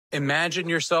Imagine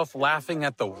yourself laughing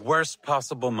at the worst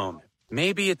possible moment.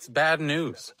 Maybe it's bad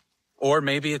news, or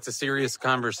maybe it's a serious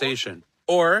conversation.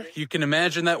 Or you can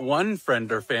imagine that one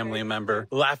friend or family member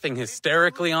laughing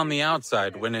hysterically on the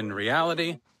outside when in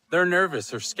reality, they're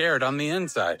nervous or scared on the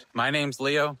inside. My name's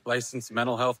Leo, licensed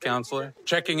mental health counselor,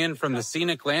 checking in from the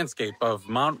scenic landscape of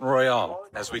Mount Royal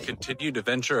as we continue to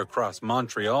venture across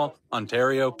Montreal,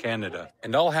 Ontario, Canada.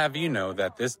 And I'll have you know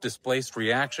that this displaced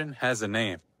reaction has a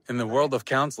name. In the world of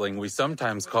counseling, we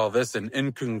sometimes call this an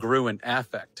incongruent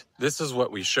affect. This is what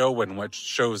we show when what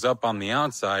shows up on the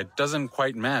outside doesn't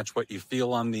quite match what you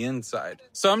feel on the inside.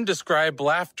 Some describe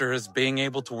laughter as being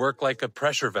able to work like a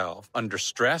pressure valve. Under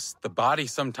stress, the body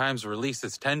sometimes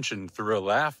releases tension through a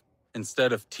laugh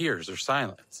instead of tears or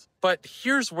silence. But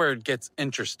here's where it gets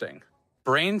interesting.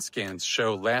 Brain scans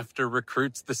show laughter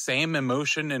recruits the same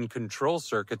emotion and control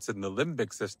circuits in the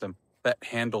limbic system that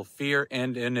handle fear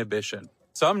and inhibition.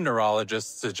 Some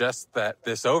neurologists suggest that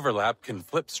this overlap can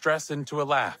flip stress into a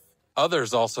laugh.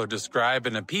 Others also describe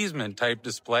an appeasement type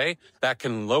display that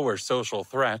can lower social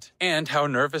threat and how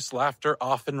nervous laughter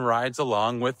often rides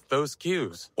along with those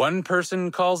cues. One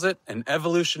person calls it an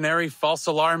evolutionary false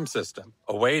alarm system,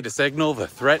 a way to signal the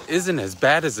threat isn't as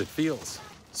bad as it feels.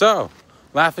 So,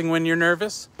 laughing when you're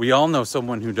nervous? We all know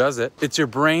someone who does it. It's your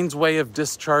brain's way of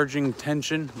discharging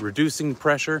tension, reducing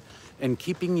pressure, and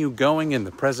keeping you going in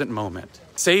the present moment.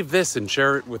 Save this and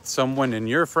share it with someone in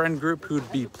your friend group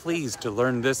who'd be pleased to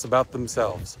learn this about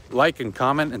themselves. Like and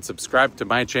comment and subscribe to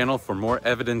my channel for more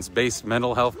evidence-based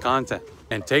mental health content.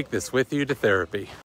 And take this with you to therapy.